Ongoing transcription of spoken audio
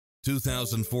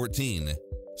2014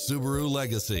 Subaru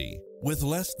Legacy. With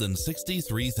less than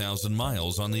 63,000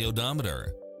 miles on the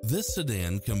odometer, this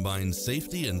sedan combines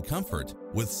safety and comfort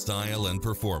with style and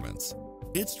performance.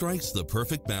 It strikes the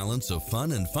perfect balance of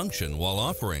fun and function while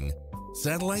offering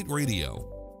satellite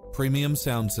radio, premium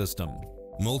sound system,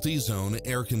 multi-zone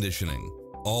air conditioning,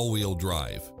 all-wheel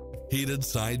drive, heated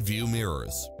side view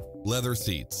mirrors, leather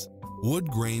seats, wood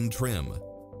grain trim,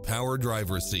 power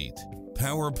driver seat,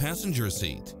 power passenger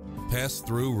seat,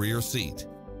 pass-through rear seat,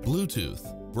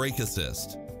 Bluetooth, brake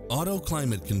assist, auto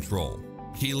climate control,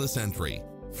 keyless entry,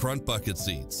 front bucket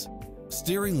seats,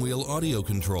 steering wheel audio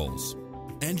controls,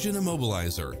 engine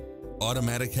immobilizer,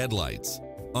 automatic headlights,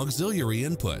 auxiliary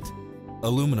input,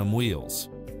 aluminum wheels.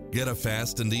 Get a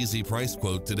fast and easy price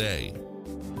quote today